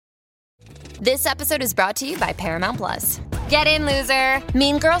This episode is brought to you by Paramount Plus. Get in, loser!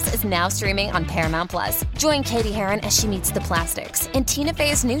 Mean Girls is now streaming on Paramount Plus. Join Katie Heron as she meets the plastics in Tina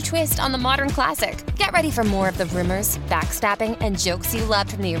Fey's new twist on the modern classic. Get ready for more of the rumors, backstabbing, and jokes you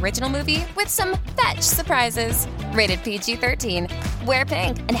loved from the original movie with some fetch surprises. Rated PG-13. Wear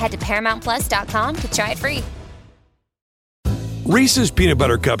pink and head to ParamountPlus.com to try it free. Reese's Peanut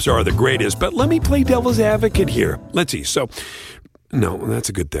Butter Cups are the greatest, but let me play devil's advocate here. Let's see. So, no, that's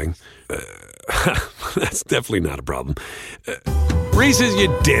a good thing. That's definitely not a problem. Reese's,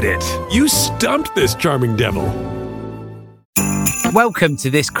 you did it. You stumped this charming devil. Welcome to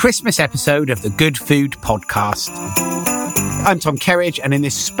this Christmas episode of the Good Food Podcast. I'm Tom Kerridge, and in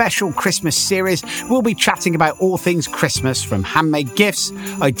this special Christmas series, we'll be chatting about all things Christmas, from handmade gifts,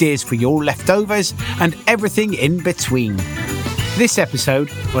 ideas for your leftovers, and everything in between. This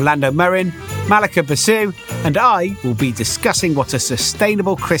episode, Orlando Murrin, Mallika Basu, and I will be discussing what a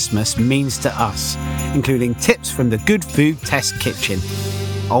sustainable Christmas means to us, including tips from the Good Food Test Kitchen.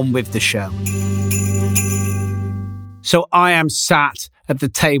 On with the show. So I am sat at the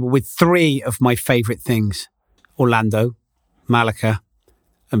table with three of my favourite things: Orlando, Mallika,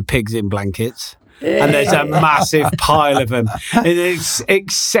 and pigs in blankets. And there's a massive pile of them. It's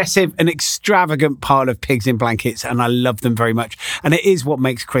excessive and extravagant pile of pigs in blankets, and I love them very much. And it is what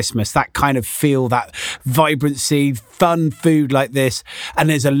makes Christmas, that kind of feel, that vibrancy, fun food like this. And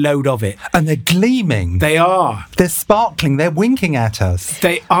there's a load of it. And they're gleaming. They are. They're sparkling. They're winking at us.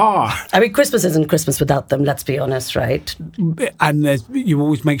 They are. I mean, Christmas isn't Christmas without them, let's be honest, right? And you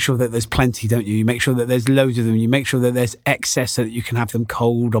always make sure that there's plenty, don't you? You make sure that there's loads of them. You make sure that there's excess so that you can have them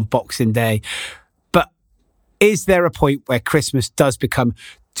cold on Boxing Day. Is there a point where Christmas does become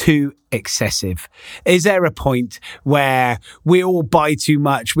too excessive? Is there a point where we all buy too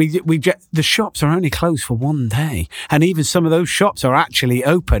much? The shops are only closed for one day, and even some of those shops are actually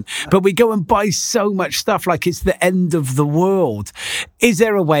open. But we go and buy so much stuff like it's the end of the world. Is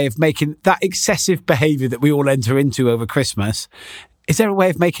there a way of making that excessive behaviour that we all enter into over Christmas? Is there a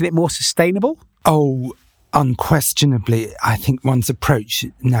way of making it more sustainable? Oh, unquestionably, I think one's approach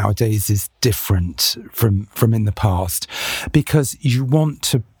nowadays is different from in the past, because you want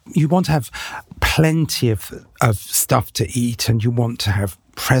to have plenty of stuff to eat, and you want to have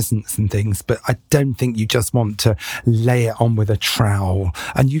presents and things, but I don't think you just want to lay it on with a trowel,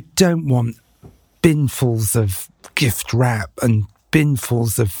 and you don't want binfuls of gift wrap and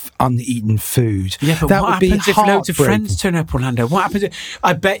binfuls of uneaten food. Yeah, but that what happens if loads of friends turn up, Orlando? What happens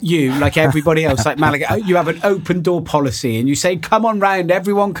I bet you, like everybody else, like Mallika, you have an open door policy and you say, come on round,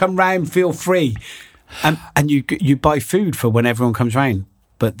 everyone come round, feel free. And you buy food for when everyone comes round,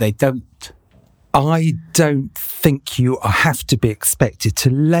 but they don't. I don't think you have to be expected to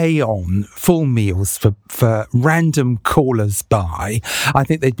lay on full meals for random callers by. I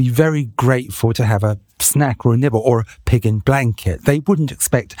think they'd be very grateful to have a snack or a nibble or a pig in blanket. They wouldn't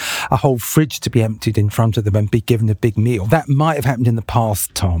expect a whole fridge to be emptied in front of them and be given a big meal. That might have happened in the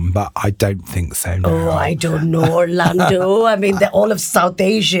past, Tom, but I don't think so now. Oh, I don't know, Orlando. I mean, all of South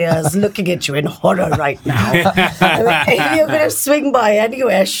Asia is looking at you in horror right now. I mean, you're going to swing by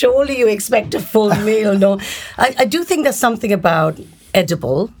anywhere. Surely you expect a full meal. No, I do think there's something about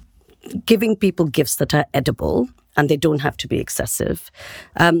edible, giving people gifts that are edible, and they don't have to be excessive.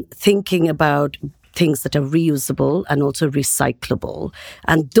 Thinking about things that are reusable and also recyclable.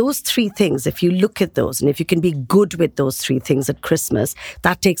 And those three things, if you look at those, and if you can be good with those three things at Christmas,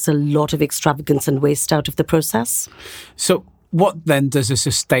 that takes a lot of extravagance and waste out of the process. So what then does a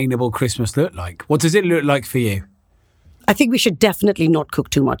sustainable Christmas look like? What does it look like for you? I think we should definitely not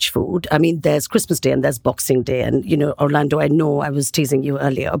cook too much food. I mean, there's Christmas Day and there's Boxing Day. And, Orlando, I know I was teasing you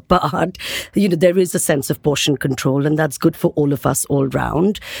earlier, but, there is a sense of portion control, and that's good for all of us all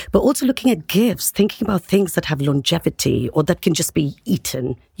round. But also looking at gifts, thinking about things that have longevity or that can just be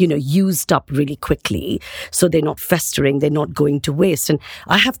eaten, used up really quickly. So they're not festering, they're not going to waste. And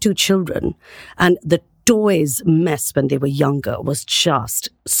I have 2 children, and the toys mess when they were younger was just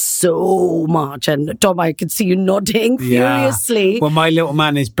so much. And Tom, I could see you nodding furiously. Well, my little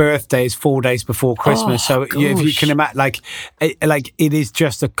man, his birthday is 4 days before Christmas. So if you can imagine, like it is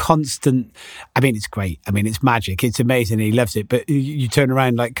just a constant. I mean, it's great. I mean, it's magic. It's amazing. He loves it. But you turn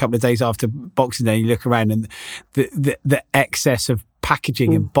around like a couple of days after Boxing Day, you look around, and the excess of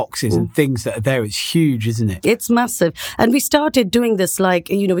packaging and boxes and things that are there, it's huge, isn't it? It's massive. And we started doing this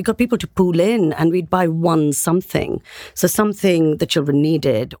we got people to pool in, and we'd buy one something. So something the children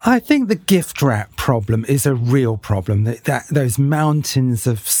needed. I think the gift wrap problem is a real problem. That those mountains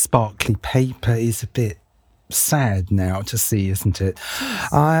of sparkly paper is a bit sad now to see, isn't it?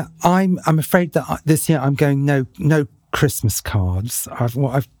 I'm afraid that this year I'm going no Christmas cards.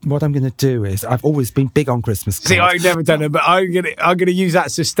 What I'm going to do is, I've always been big on Christmas cards. See, I've never done it, but I'm gonna use that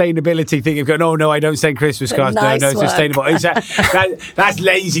sustainability thing of going, oh no, I don't send Christmas cards. Nice no, work. Sustainable. That's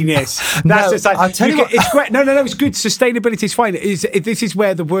laziness. That's No, just like, I'll tell you what- it's great. No, it's good. Sustainability is fine. This is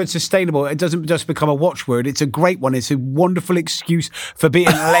where the word sustainable, it doesn't just become a watchword. It's a great one. It's a wonderful excuse for being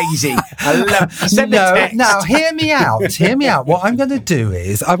lazy. Send a text. No, hear me out. What I'm going to do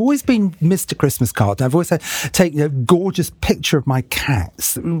is, I've always been Mr. Christmas card. I've always taken a gorgeous picture of my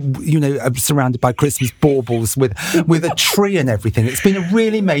cats, surrounded by Christmas baubles with a tree and everything. It's been a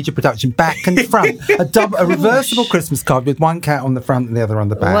really major production, back and front. A reversible Christmas card with one cat on the front and the other on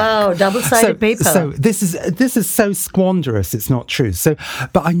the back. Wow, double-sided paper. So this is so squanderous. It's not true. So,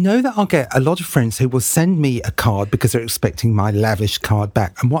 but I know that I'll get a lot of friends who will send me a card because they're expecting my lavish card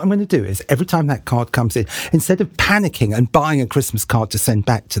back. And what I'm going to do is, every time that card comes in, instead of panicking and buying a Christmas card to send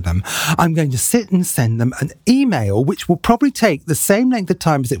back to them, I'm going to sit and send them an email, which will probably take the same length of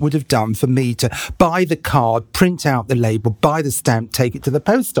time as it would have done for me to buy the card, print out the label, buy the stamp, take it to the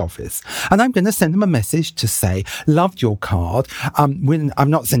post office. And I'm going to send them a message to say, loved your card. I'm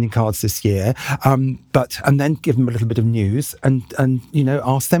not sending cards this year, and then give them a little bit of news and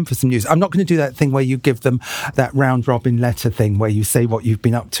ask them for some news. I'm not going to do that thing where you give them that round robin letter thing where you say what you've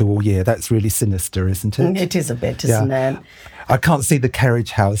been up to all year. That's really sinister, isn't it? It is a bit, isn't it? I can't see the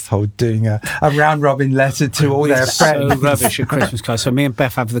Kerridge household doing a round robin letter to all their friends. So rubbish at Christmas cards. So me and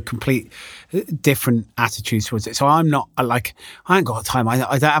Beth have the complete different attitudes towards it. So I'm not I ain't got time. I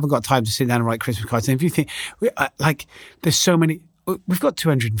haven't got time to sit down and write Christmas cards. And if you think there's so many. We've got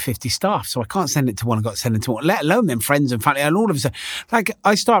 250 staff, so I can't send it to one. I've got to send it to one, let alone them friends and family. And all of a sudden,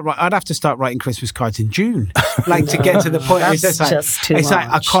 I'd have to start writing Christmas cards in June, to get to the point. That's just too much.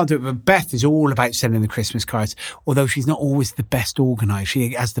 I can't do it. But Beth is all about sending the Christmas cards, although she's not always the best organised.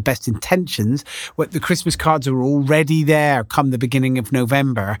 She has the best intentions. The Christmas cards are already there come the beginning of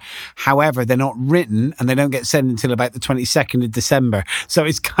November. However, they're not written and they don't get sent until about the 22nd of December. So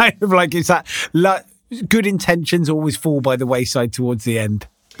it's kind of good intentions always fall by the wayside towards the end.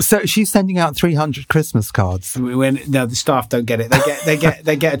 So she's sending out 300 Christmas cards. No, the staff don't get it.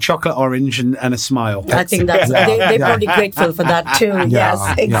 They get a chocolate orange and a smile. I think they're probably grateful for that too.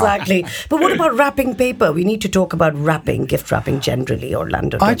 Yes, exactly. But what about wrapping paper? We need to talk about gift wrapping generally,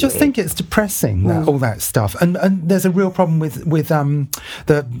 Orlando. I just think it's depressing, all that stuff, and there's a real problem with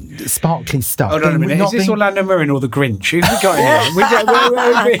the sparkly stuff. Hold on a minute. Is this Orlando Murrin or the Grinch? Who's we got here?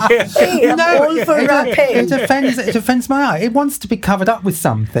 I'm all for wrapping. It offends my eye. It wants to be covered up with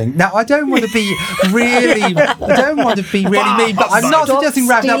something. Now, I don't want to be really mean, but I'm not suggesting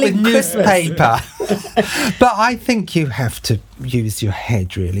wrapping up with newspaper. But I think you have to use your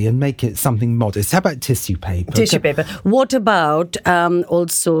head, really, and make it something modest. How about tissue paper? Tissue paper. What about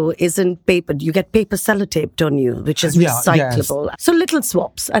also, isn't paper, you get paper sellotaped on you, which is recyclable. Yes. So little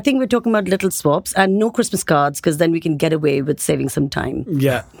swaps. I think we're talking about little swaps and no Christmas cards, because then we can get away with saving some time.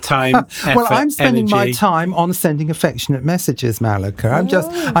 Yeah, time, effort, well, I'm spending energy. my time on sending affectionate messages, Mallika.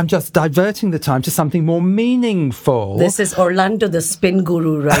 I'm just diverting the time to something more meaningful. This is Orlando, the spin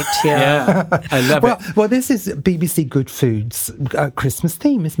guru, right here. Yeah, I love it. Well, this is BBC Good Foods. Christmas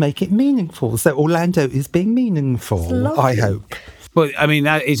theme is make it meaningful. So Orlando is being meaningful, I hope. Well, I mean,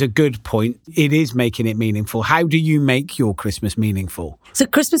 that is a good point. It is making it meaningful. How do you make your Christmas meaningful? So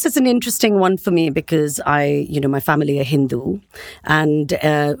Christmas is an interesting one for me because my family are Hindu, and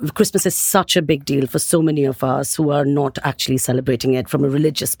Christmas is such a big deal for so many of us who are not actually celebrating it from a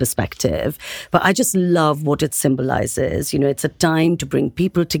religious perspective. But I just love what it symbolizes. It's a time to bring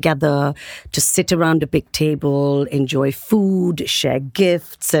people together, to sit around a big table, enjoy food, share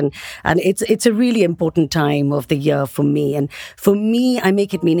gifts, and it's a really important time of the year for me. And for me, I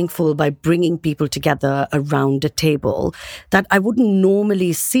make it meaningful by bringing people together around a table that I wouldn't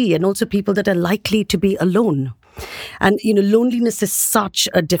normally see, and also people that are likely to be alone. And, loneliness is such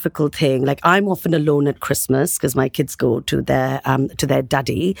a difficult thing. Like, I'm often alone at Christmas because my kids go to their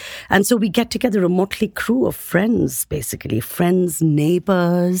daddy. And so we get together a motley crew of friends, basically. Friends,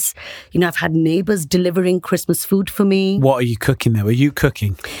 neighbours. I've had neighbours delivering Christmas food for me. What are you cooking though? Are you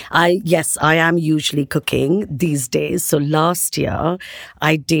cooking? Yes, I am usually cooking these days. So last year,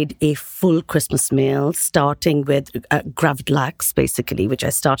 I did a full Christmas meal, starting with gravlax, basically, which I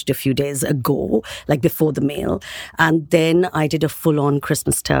started a few days ago, like before the meal. And then I did a full-on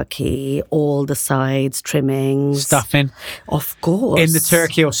Christmas turkey, all the sides, trimmings. Stuffing? Of course. In the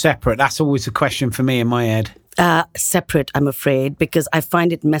turkey or separate? That's always a question for me in my head. Separate, I'm afraid, because I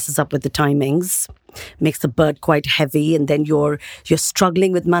find it messes up with the timings. makes the bird quite heavy, and then you're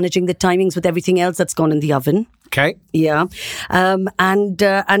struggling with managing the timings with everything else that's gone in the oven. Okay. Yeah. And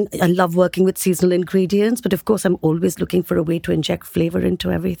I love working with seasonal ingredients, but of course I'm always looking for a way to inject flavour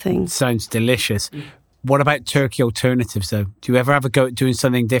into everything. Sounds delicious. What about turkey alternatives, though? Do you ever have a go at doing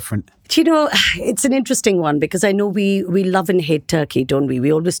something different? You know, it's an interesting one because I know we love and hate turkey, don't we?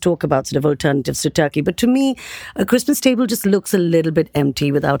 We always talk about sort of alternatives to turkey. But to me, a Christmas table just looks a little bit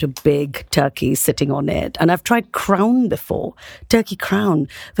empty without a big turkey sitting on it. And I've tried crown before, turkey crown,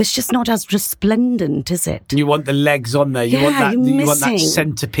 but it's just not as resplendent, is it? You want the legs on there. You want that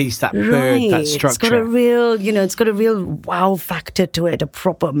centerpiece, that bird, that structure. It's got a real wow factor to it, a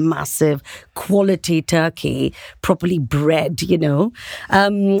proper massive quality turkey, properly bred,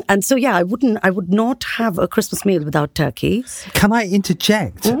 And so, yeah, I would not have a Christmas meal without turkey. Can I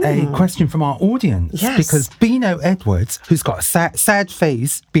interject a question from our audience? Yes. Because Beano Edwards, who's got a sad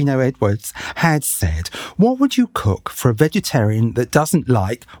face, Beano Edwards, had said, what would you cook for a vegetarian that doesn't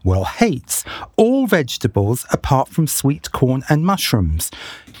like, hates, all vegetables apart from sweet corn and mushrooms,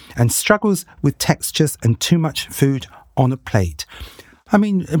 and struggles with textures and too much food on a plate? I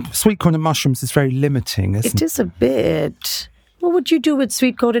mean, sweet corn and mushrooms is very limiting, isn't it? It is a bit. What would you do with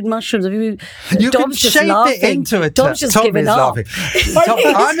sweet-coated mushrooms? You can shape it into a Tom's just giving up.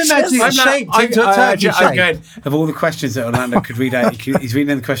 I'm imagining it shaped into a turkey shape. Of all the questions that Orlando could read out, he's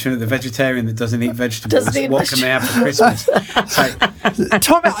reading the question of the vegetarian that doesn't eat vegetables. What can they have for Christmas?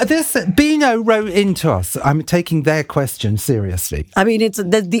 Tom, this Beano wrote into us. I'm taking their question seriously. I mean,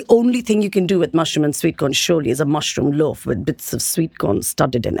 the only thing you can do with mushroom and sweet corn surely is a mushroom loaf with bits of sweet corn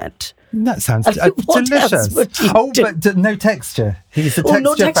studded in it. That sounds what delicious. Else would you do? But no texture. He's a texture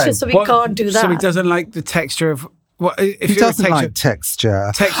no texture, fan. so we can't do that. So he doesn't like the texture of... He doesn't like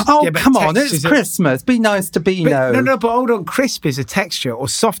texture. Come on, it's Christmas. Be nice to Beano. But hold on. Crisp is a texture, or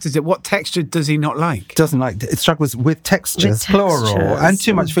soft is it? What texture does he not like? Doesn't like. It struggles with textures, plural, and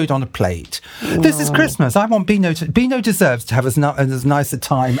too much food on a plate. This is Christmas. I want Beano to... Beano deserves to have as nice a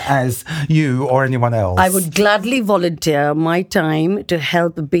time as you or anyone else. I would gladly volunteer my time to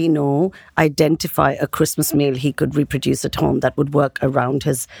help Beano identify a Christmas meal he could reproduce at home that would work around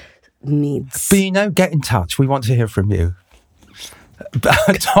his needs. Beano, get in touch. We want to hear from you.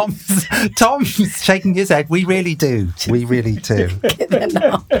 Tom's shaking his head. We really do. We really do.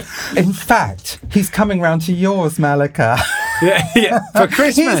 In fact, he's coming round to yours, Mallika. Yeah, for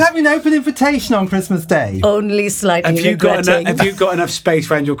Christmas. He's having an open invitation on Christmas Day. Only slightly regretting. Have you got enough space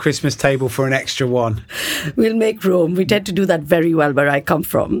around your Christmas table for an extra one? We'll make room. We tend to do that very well where I come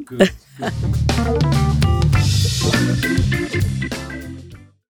from.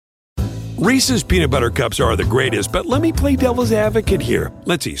 Reese's peanut butter cups are the greatest, but let me play devil's advocate here.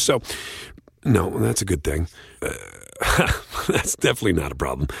 Let's see. So, no, that's a good thing. That's definitely not a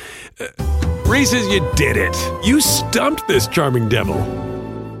problem. Reese's, you did it. You stumped this charming devil.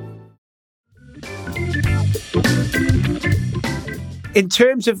 In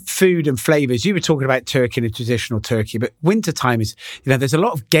terms of food and flavours, you were talking about turkey and a traditional turkey, but wintertime is, there's a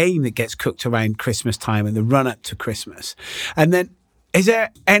lot of game that gets cooked around Christmas time and the run up to Christmas. And then, is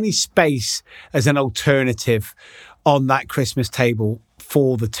there any space as an alternative on that Christmas table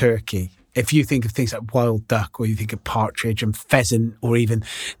for the turkey? If you think of things like wild duck, or you think of partridge and pheasant, or even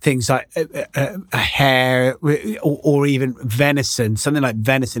things like a hare, or even venison, something like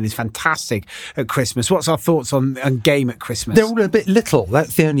venison is fantastic at Christmas. What's our thoughts on game at Christmas? They're all a bit little.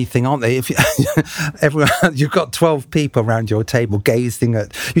 That's the only thing, aren't they? If you've got 12 people around your table gazing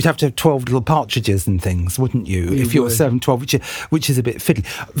at, you'd have to have 12 little partridges and things, wouldn't you? If you were serving 12, which is a bit fiddly.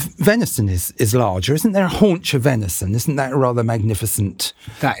 Venison is larger, isn't there? A haunch of venison, isn't that a rather magnificent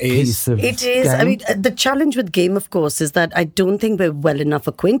piece of It is. game? I mean, the challenge with game, of course, is that I don't think we're well enough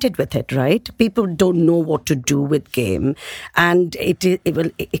acquainted with it, right? People don't know what to do with game, and it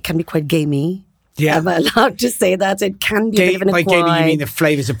can be quite gamey. Yeah. Am I allowed to say that? It can be a bit of an By gamey, you mean the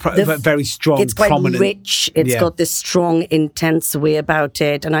flavours are very strong, it's quite prominent. rich. It's got this strong, intense way about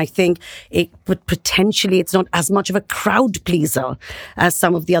it. And I think potentially it's not as much of a crowd pleaser as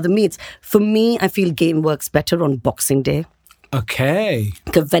some of the other meats. For me, I feel game works better on Boxing Day. Okay.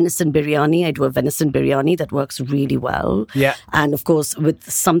 The venison biryani, I do a venison biryani that works really well. Yeah. And of course, with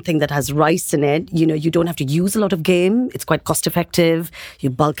something that has rice in it, you don't have to use a lot of game. It's quite cost effective.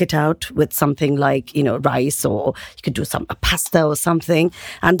 You bulk it out with something like, rice, or you could do a pasta or something.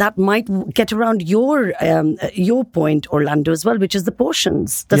 And that might get around your point, Orlando, as well, which is the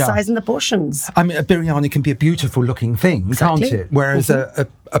portions, the size and the portions. I mean, a biryani can be a beautiful looking thing, can't it? Whereas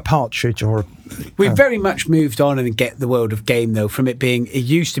a a partridge or... We've very much moved on and get the world of game, though, from it being... It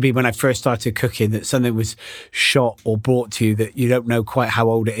used to be when I first started cooking that something was shot or brought to you that you don't know quite how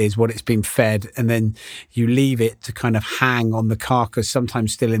old it is, what it's been fed, and then you leave it to kind of hang on the carcass,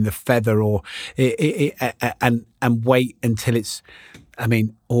 sometimes still in the feather, or and wait until it's...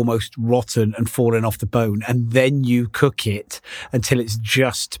 almost rotten and fallen off the bone, and then you cook it until it's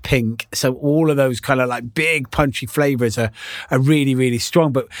just pink. So all of those kind of like big punchy flavours are really, really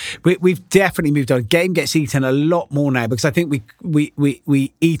strong. But we've definitely moved on. Game gets eaten a lot more now because I think we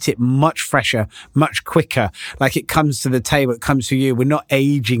eat it much fresher, much quicker. Like it comes to the table, it comes to you. We're not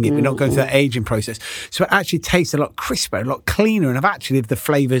aging it. We're not going through that aging process. So it actually tastes a lot crisper, a lot cleaner, and actually the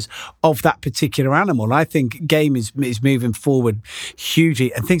flavours of that particular animal. And I think game is moving forward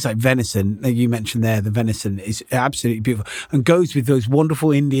hugely. And things like venison, you mentioned there, the venison is absolutely beautiful and goes with those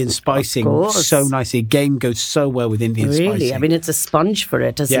wonderful Indian spicing so nicely. Game goes so well with Indian spicing. It's a sponge for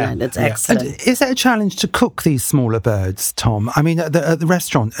it, isn't it? It's excellent. And is it a challenge to cook these smaller birds, Tom? At the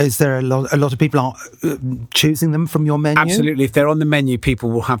restaurant, is there a lot of people are choosing them from your menu? Absolutely. If they're on the menu,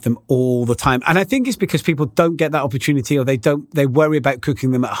 people will have them all the time. And I think it's because people don't get that opportunity, or they worry about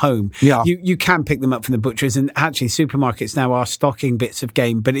cooking them at home. Yeah. You can pick them up from the butchers, and actually supermarkets now are stocking bits of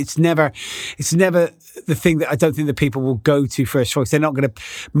game, but it's never the thing that I don't think that people will go to first choice. They're not going to.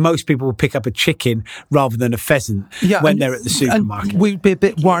 Most people will pick up a chicken rather than a pheasant when they're at the supermarket. And we'd be a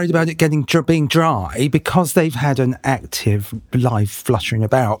bit worried about it being dry because they've had an active live fluttering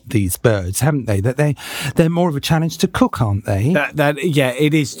about, these birds, haven't they? That they're more of a challenge to cook, aren't they?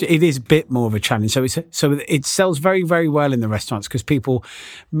 It is a bit more of a challenge. So it sells very, very well in the restaurants because people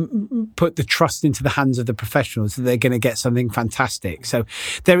put the trust into the hands of the professionals that they're going to get something fantastic. So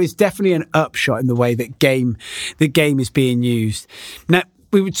there is definitely an upshot in the way that game is being used. Now,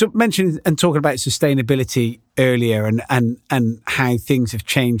 we were mentioning and talking about sustainability earlier and how things have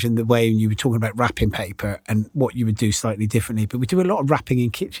changed in the way you were talking about wrapping paper and what you would do slightly differently. But we do a lot of wrapping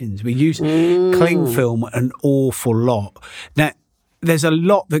in kitchens. We use cling film an awful lot. Now, there's a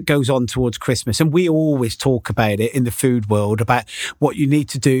lot that goes on towards Christmas, and we always talk about it in the food world about what you need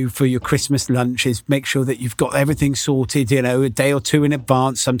to do for your Christmas lunch is make sure that you've got everything sorted, a day or two in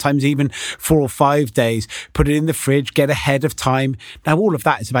advance, sometimes even 4 or 5 days, put it in the fridge, get ahead of time. Now, all of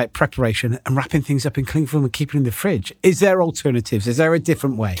that is about preparation and wrapping things up in cling film and keeping it in the fridge. Is there alternatives? Is there a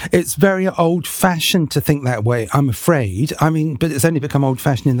different way? It's very old-fashioned to think that way, I'm afraid. But it's only become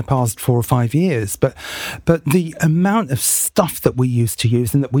old-fashioned in the past 4 or 5 years. But the amount of stuff that we used to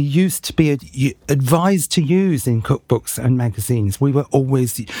use and that we used to be advised to use in cookbooks and magazines. We were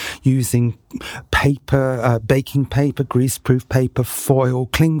always using paper, baking paper, greaseproof paper, foil,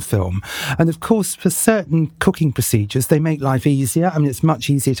 cling film. And of course, for certain cooking procedures, they make life easier. It's much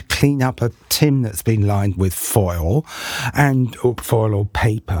easier to clean up a tin that's been lined with foil or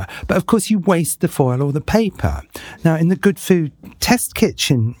paper. But of course, you waste the foil or the paper. Now, in the Good Food Test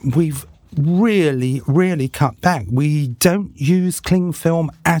Kitchen, we've really cut back. We don't use cling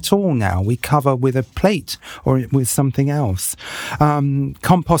film at all now. We cover with a plate or with something else.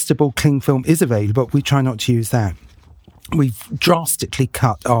 Compostable cling film is available, but we try not to use that. We've drastically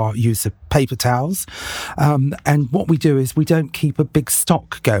cut our use of paper towels. And what we do is we don't keep a big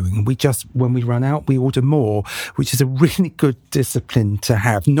stock going. We just, when we run out, we order more, which is a really good discipline to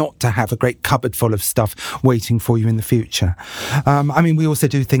have, not to have a great cupboard full of stuff waiting for you in the future. We also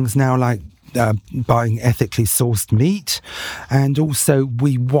do things now like buying ethically sourced meat, and also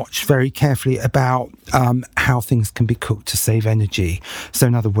we watch very carefully about how things can be cooked to save energy. So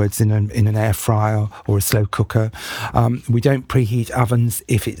in other words, in an air fryer or a slow cooker, we don't preheat ovens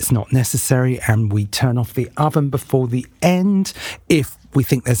if it's not necessary, and we turn off the oven before the end if we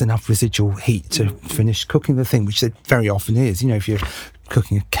think there's enough residual heat to finish cooking the thing, which there very often is. If you're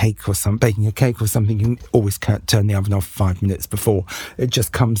cooking a cake or baking a cake or something, you can always turn the oven off 5 minutes before it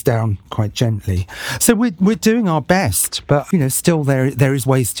just comes down quite gently. So we're doing our best, but still there is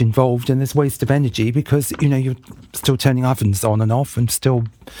waste involved, and there's waste of energy because you're still turning ovens on and off, and still,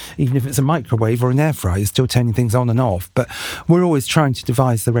 even if it's a microwave or an air fryer, you're still turning things on and off. But we're always trying to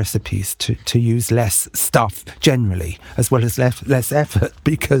devise the recipes to use less stuff generally, as well as less effort,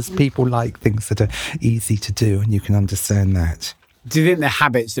 because people like things that are easy to do, and you can understand that. Do you think the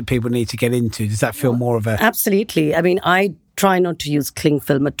habits that people need to get into, does that feel more of a... Absolutely. I try not to use cling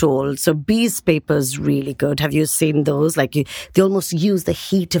film at all. So bees paper is really good. Have you seen those? They almost use the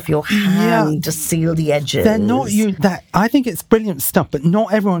heat of your hand to seal the edges. They're not that. I think it's brilliant stuff, but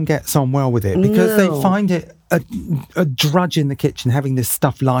not everyone gets on well with it because they find it a drudge in the kitchen, having this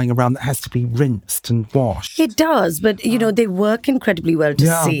stuff lying around that has to be rinsed and washed. It does, but they work incredibly well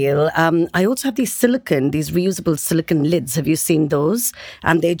to seal. I also have these reusable silicone lids. Have you seen those?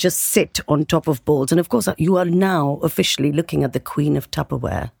 And they just sit on top of bowls. And of course, you are now officially looking at the queen of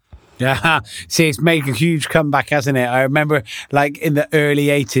Tupperware. Yeah, see, it's made a huge comeback, hasn't it? I remember, like, in the early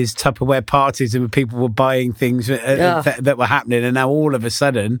 80s, Tupperware parties and people were buying things that were happening, and now all of a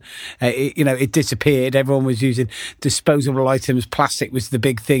sudden, it disappeared. Everyone was using disposable items. Plastic was the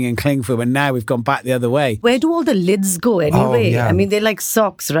big thing and cling film, and now we've gone back the other way. Where do all the lids go anyway? I mean, they're like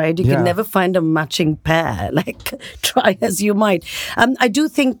socks, right? You can never find a matching pair, like, try as you might. I do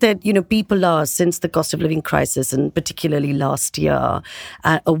think that, people are, since the cost of living crisis, and particularly last year,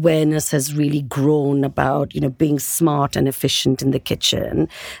 awareness has really grown about, being smart and efficient in the kitchen.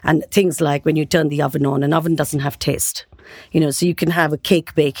 And things like when you turn the oven on, an oven doesn't have taste. So you can have a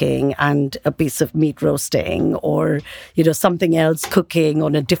cake baking and a piece of meat roasting, or, something else cooking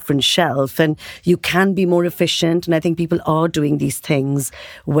on a different shelf, and you can be more efficient. And I think people are doing these things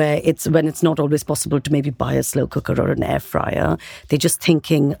when it's not always possible to maybe buy a slow cooker or an air fryer. They're just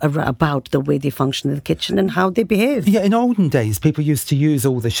thinking about the way they function in the kitchen and how they behave. Yeah, in olden days, people used to use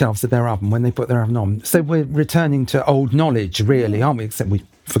all the shelves of their oven when they put their oven on. So we're returning to old knowledge, really, aren't we? Except we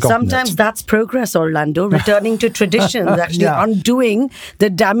Sometimes that's progress, Orlando, returning to traditions, actually undoing the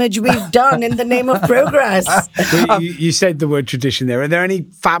damage we've done in the name of progress. You said the word tradition there. Are there any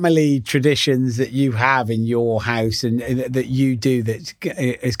family traditions that you have in your house and that you do that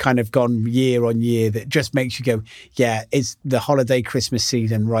has kind of gone year on year that just makes you go, yeah, it's the holiday Christmas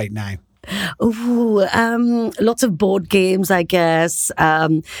season right now? Lots of board games, I guess. I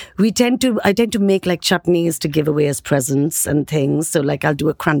tend to make like chutneys to give away as presents and things. So like I'll do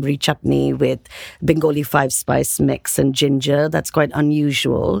a cranberry chutney with Bengali 5-spice mix and ginger. That's quite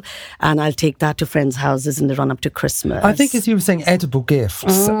unusual. And I'll take that to friends' houses in the run up to Christmas. I think, as you were saying, edible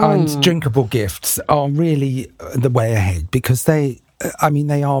gifts and drinkable gifts are really the way ahead, because they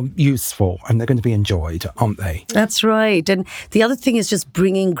are useful and they're going to be enjoyed, aren't they? That's right. And the other thing is just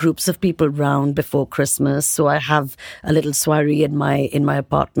bringing groups of people round before Christmas. So I have a little soiree in my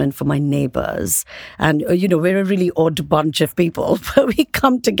apartment for my neighbours. And, we're a really odd bunch of people, but we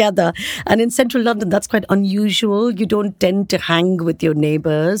come together. And in central London, that's quite unusual. You don't tend to hang with your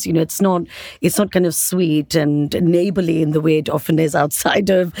neighbours. It's not kind of sweet and neighbourly in the way it often is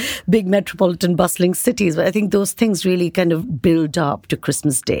outside of big metropolitan bustling cities. But I think those things really kind of build up to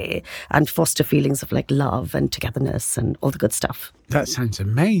Christmas Day and foster feelings of like love and togetherness and all the good stuff. That sounds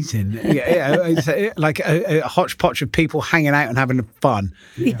amazing. It's like a hodgepodge of people hanging out and having fun.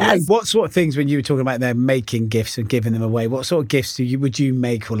 Yes. What sort of things, when you were talking about them making gifts and giving them away, what sort of gifts would you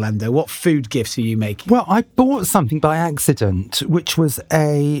make, Orlando? What food gifts are you making? Well, I bought something by accident, which was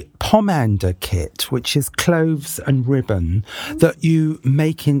a pomander kit, which is cloves and ribbon that you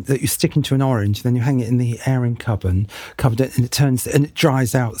stick into an orange, then you hang it in the airing cupboard, and it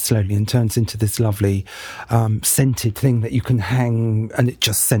dries out slowly and turns into this lovely scented thing that you can hang, and it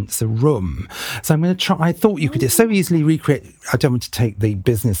just scents a room. So I'm going to try. I thought you could so easily recreate. I don't want to take the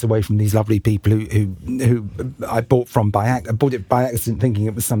business away from these lovely people who I bought from I bought it by accident, thinking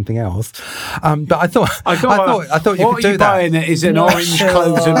it was something else. But I thought you could do that. What you're buying is an orange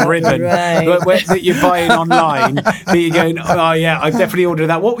clothes and ribbon that you're buying online. That you're going, oh yeah, I've definitely ordered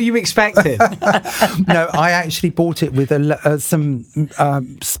that. What were you expecting? No, I actually bought it with some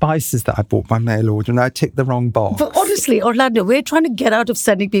spices that I bought by mail order, and I ticked the wrong box. But honestly, Orlando, we're trying to get out of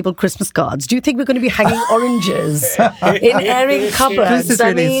sending people Christmas cards. Do you think we're going to be hanging oranges in airing cupboards? This is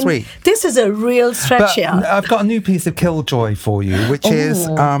really sweet. This is a real stretch here. I've got a new piece of Killjoy for you, which is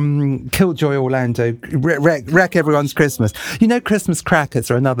Killjoy Orlando. Wreck everyone's Christmas. Christmas crackers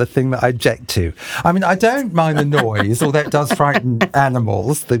are another thing that I object to. I mean, I don't mind the noise, although it does frighten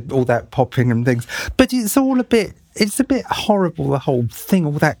animals, all that popping and things. But it's a bit horrible, the whole thing,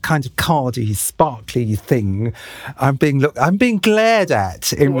 all that kind of cardy, sparkly thing. I'm being glared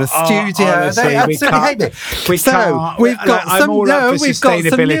at in the studio. Honestly, they absolutely hate it. We've got some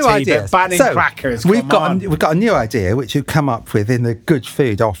new ideas. Banning crackers. We've got a new idea which we've come up with in the Good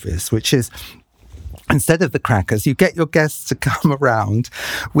Food office, which is, instead of the crackers, you get your guests to come around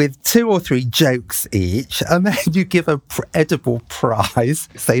with 2 or 3 jokes each, and then you give an edible prize,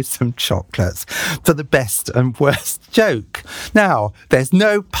 say some chocolates, for the best and worst joke. Now, there's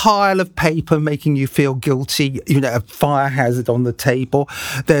no pile of paper making you feel guilty, a fire hazard on the table.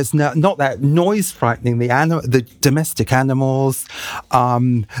 There's not that noise frightening the domestic animals.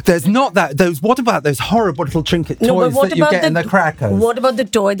 There's not that what about those horrible little trinket toys that you get in the crackers? What about the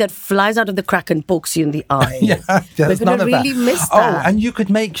toy that flies out of the cracker and pokes you you in the eye. We're going to really miss that. Oh, and you could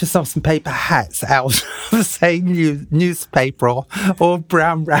make yourself some paper hats out of, say, newspaper or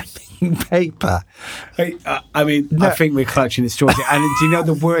brown wrapping paper. I mean, I think we're clutching at straws. And do you know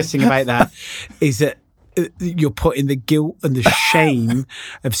the worst thing about that is that you're putting the guilt and the shame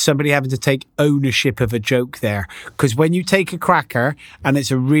of somebody having to take ownership of a joke there. Because when you take a cracker and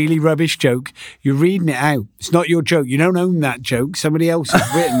it's a really rubbish joke, you're reading it out. It's not your joke. You don't own that joke. Somebody else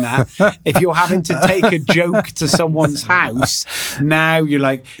has written that. If you're having to take a joke to someone's house, now you're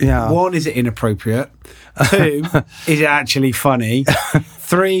like, one, is it inappropriate? 2, is it actually funny?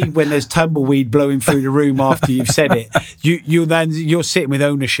 3, when there's tumbleweed blowing through the room after you've said it, you're sitting with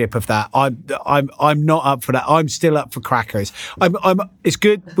ownership of that. I'm not up for that. I'm still up for crackers. It's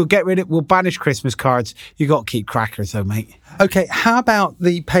good. We'll get rid of it. We'll banish Christmas cards. You got to keep crackers though, mate. Okay, how about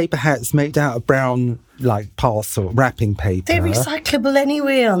the paper hats made out of brown, like, parcel wrapping paper? They're recyclable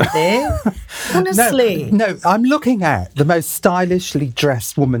anyway, aren't they? Honestly. No, I'm looking at the most stylishly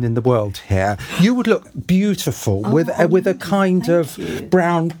dressed woman in the world here. You would look beautiful with a kind of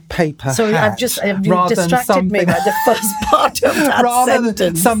brown paper Sorry, hat. You distracted me by the first part of that rather sentence.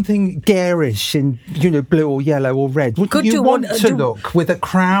 Than something garish in, blue or yellow or red. Would you want to look with a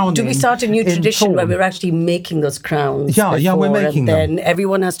crown? Do we start a new tradition where we're actually making those crowns? Yeah, we're making them. And then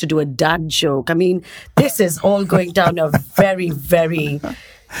everyone has to do a dad joke. I mean, this is all going down a very, very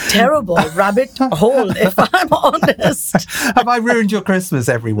terrible rabbit hole, if I'm honest. Have I ruined your Christmas,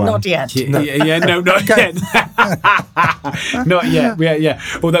 everyone? Not yet. Not yet. Not yet. Yeah.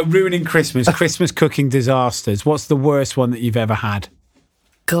 Although ruining Christmas cooking disasters. What's the worst one that you've ever had?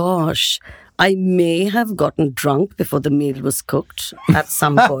 Gosh, I may have gotten drunk before the meal was cooked at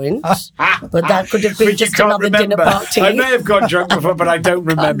some point, but that could have been just another dinner party. I may have got drunk before, but I don't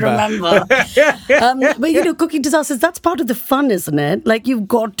remember. But cooking disasters, that's part of the fun, isn't it? Like, you've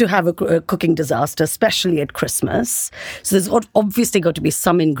got to have a cooking disaster, especially at Christmas. So there's obviously got to be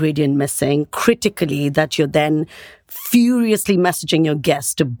some ingredient missing, critically, that you're then furiously messaging your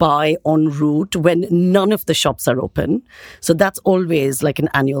guests to buy en route when none of the shops are open. So that's always like an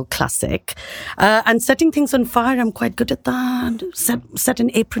annual classic. And setting things on fire, I'm quite good at that. Set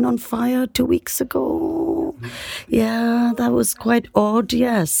an apron on fire 2 weeks ago. Yeah, that was quite odd,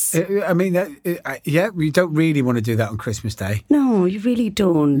 yes. I mean, you don't really want to do that on Christmas Day. No, you really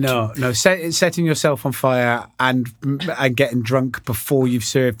don't. No. Setting yourself on fire and getting drunk before you've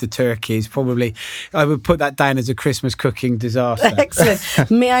served the turkey is probably, I would put that down as a Christmas cooking disaster.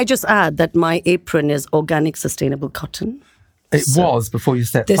 Excellent. May I just add that my apron is organic, sustainable cotton? It was before you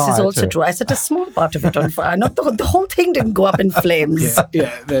set fire. This is also true. I set a small part of it on fire. Not the whole thing didn't go up in flames.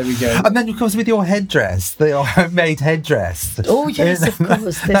 Yeah, there we go. And then, of course, with your headdress, your homemade headdress. Oh, yes, of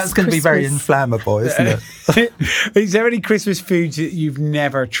course. That's going to be very inflammable, isn't it? Is there any Christmas foods that you've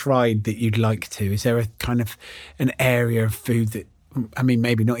never tried that you'd like to? Is there a kind of an area of food that, I mean,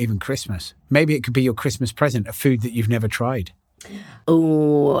 maybe not even Christmas. Maybe it could be your Christmas present, a food that you've never tried.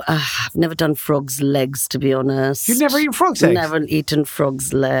 Oh, I've never done frog's legs, to be honest. You've never eaten frog's legs? Never eaten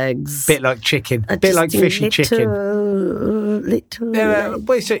frog's legs. Bit like chicken. Bit like fishy chicken. Little.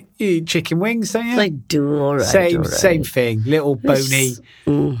 Well, so you eat chicken wings, don't you? I do, all right. Same thing. Little bony.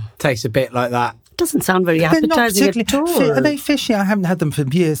 Tastes a bit like that. Doesn't sound very appetizing at all. Are they fishy? I haven't had them for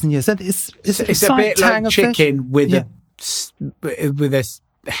years and years. It's a bit like chicken with a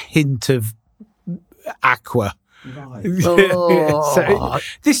hint of aqua. Right. Oh. So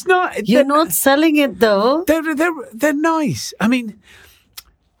it's not. You're not selling it though. They're nice. I mean,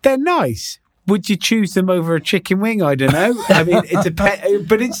 they're nice. Would you choose them over a chicken wing? I don't know. I mean, it depends.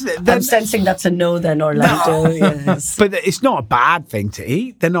 But I'm sensing that's a no then, Orlando. No. Yes. But it's not a bad thing to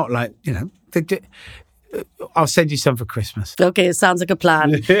eat. They're not like, I'll send you some for Christmas. Okay, sounds like a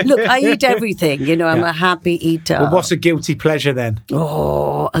plan. Look, I eat everything. I'm a happy eater. Well, what's a guilty pleasure then?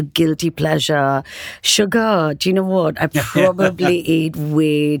 Oh, a guilty pleasure. Sugar. Do you know what? I probably eat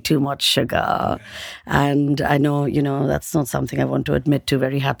way too much sugar. And I know, that's not something I want to admit to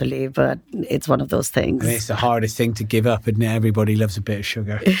very happily, but it's one of those things. I mean, it's the hardest thing to give up, isn't it? Everybody loves a bit of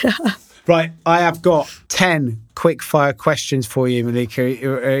sugar. Right, I have got 10 quick fire questions for you, Mallika.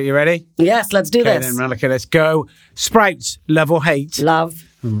 Are you ready? Yes, let's do this. Then, Mallika, let's go. Sprouts, love or hate? Love.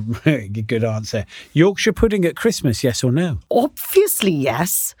 Good answer. Yorkshire pudding at Christmas, yes or no? Obviously,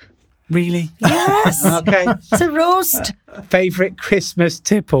 yes. Really? Yes. Okay. It's a roast. Favourite Christmas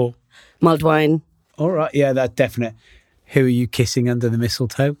tipple? Mulled wine. All right, yeah, that's definite. Who are you kissing under the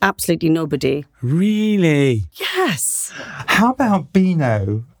mistletoe? Absolutely nobody. Really? Yes. How about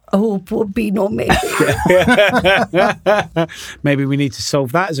Beano? Oh, poor Beano, maybe. Maybe we need to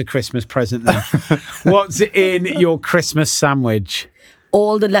solve that as a Christmas present then. What's in your Christmas sandwich?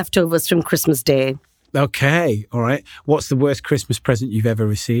 All the leftovers from Christmas Day. Okay, all right. What's the worst Christmas present you've ever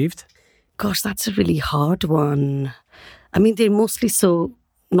received? Gosh, that's a really hard one. I mean, they're mostly so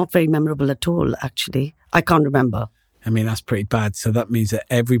not very memorable at all, actually. I can't remember. I mean, that's pretty bad. So that means that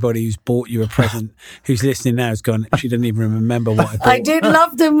everybody who's bought you a present, who's listening now, has gone, she doesn't even remember what I bought. I did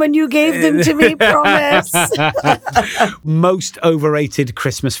love them when you gave them to me, promise. Most overrated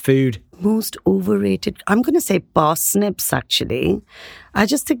Christmas food? Most overrated? I'm going to say parsnips, actually. I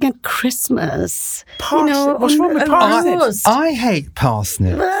just think at Christmas... What's wrong with parsnips? I hate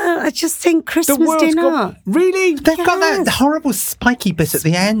parsnips. I just think Christmas dinner. Really? They've got that horrible spiky bit at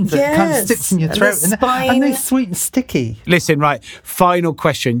the end that kind of sticks in your throat. And they're sweet and sticky. Listen, right, final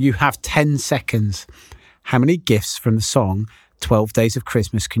question. You have 10 seconds. How many gifts from the song 12 Days of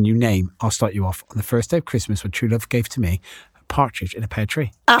Christmas can you name? I'll start you off. On the first day of Christmas, what true love gave to me, a partridge in a pear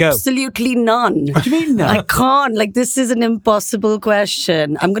tree. Absolutely none. What do you mean none? I can't. This is an impossible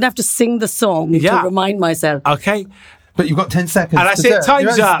question. I'm going to have to sing the song to remind myself. Okay. But you've got 10 seconds. And that's it.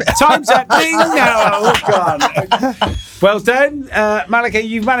 Time's up. Time's up. Ding now. Gone. Well done. Mallika,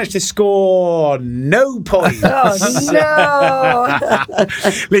 you've managed to score no points. Oh, no.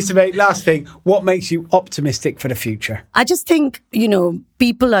 Listen, mate, last thing. What makes you optimistic for the future? I just think,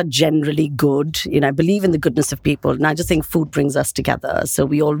 people are generally good. I believe in the goodness of people. And I just think food brings us together. So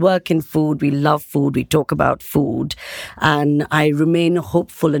we all work in food. We love food. We talk about food. And I remain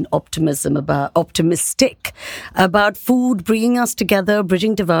hopeful and optimistic about food bringing us together,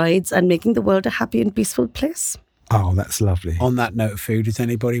 bridging divides, and making the world a happy and peaceful place. Oh, that's lovely. On that note of food, does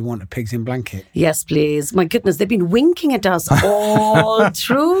anybody want a pigs in blanket? Yes, please. My goodness, they've been winking at us all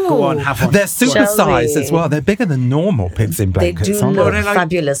through. Go on, have one. They're supersized as well. They're bigger than normal pigs in blankets. They do look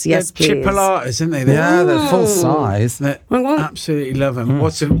fabulous. Yes, please. Chipolatas, aren't they? Yeah, they're full size. Absolutely love them.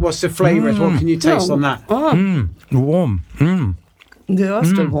 What's the flavours? What can you taste on that? Warm. They are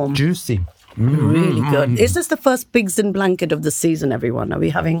still warm. Juicy. Really good. Is this the first pigs in blanket of the season, everyone? Are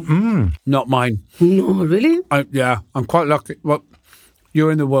we having? Not mine. No, really? I'm quite lucky. Well,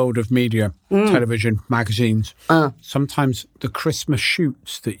 you're in the world of media, television, magazines. Sometimes the Christmas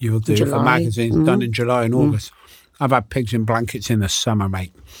shoots that you'll do for magazines done in July and August. I've had pigs in blankets in the summer,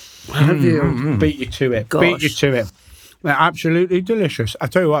 mate. Have you? Beat you to it. Gosh. Beat you to it. They're absolutely delicious. I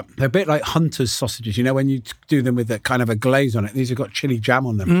tell you what, they're a bit like Hunter's sausages, when you do them with that kind of a glaze on it. These have got chili jam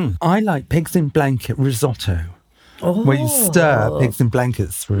on them. I like pigs in blanket risotto. Where you stir pigs in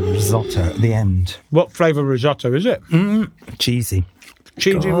blankets through risotto at the end. What flavour risotto is it? Cheesy.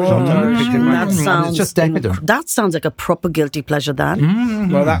 Cheesy risotto. It's just decadent. That sounds like a proper guilty pleasure,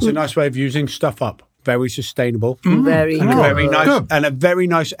 Dan. Well, that's a nice way of using stuff up. Very sustainable. Very good. Very nice. And a very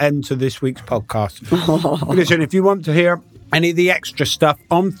nice end to this week's podcast. Listen, if you want to hear any of the extra stuff,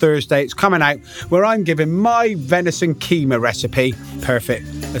 on Thursday it's coming out where I'm giving my venison keema recipe, perfect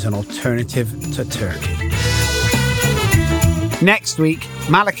as an alternative to turkey. Next week,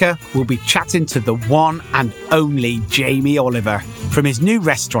 Mallika will be chatting to the one and only Jamie Oliver from his new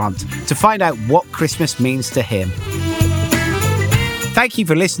restaurant to find out what Christmas means to him. Thank you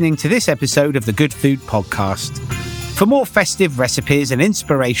for listening to this episode of the Good Food Podcast. For more festive recipes and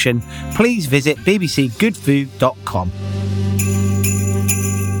inspiration, please visit bbcgoodfood.com.